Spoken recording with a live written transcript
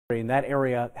That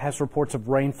area has reports of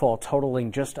rainfall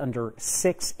totaling just under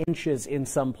 6 inches in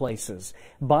some places.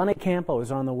 Bonnie Campo is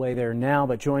on the way there now,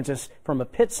 but joins us from a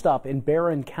pit stop in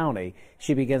Barron County.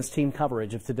 She begins team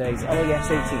coverage of today's LEX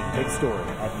 18 big story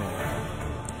at noon.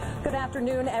 Good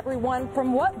afternoon, everyone.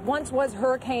 From what once was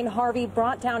Hurricane Harvey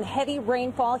brought down heavy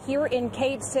rainfall here in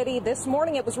Cade City. This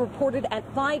morning it was reported at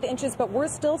 5 inches, but we're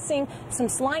still seeing some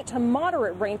slight to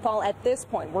moderate rainfall at this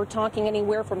point. We're talking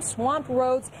anywhere from swamped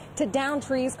roads to down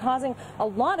trees, causing a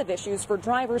lot of issues for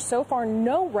drivers. So far,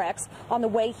 no wrecks on the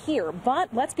way here.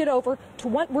 But let's get over to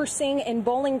what we're seeing in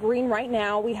Bowling Green right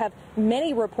now. We have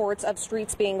many reports of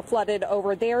streets being flooded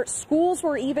over there. Schools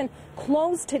were even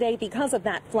closed today because of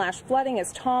that flash flooding.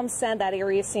 As Tom said, that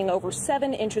area is seeing over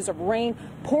 7 inches of rain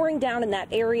pouring down in that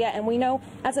area. And we know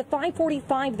as of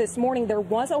 5:45 this morning, there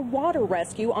was a water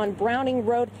rescue on Browning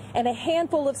Road, and a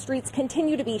handful of streets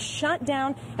continue to be shut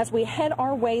down as we head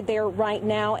our way there right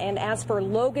now. And as for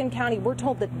Logan County, we're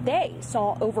told that they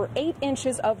saw over 8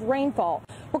 inches of rainfall.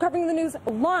 We're covering the news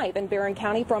live in Barron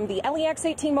County from the LEX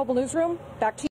 18 Mobile Newsroom. Back to you.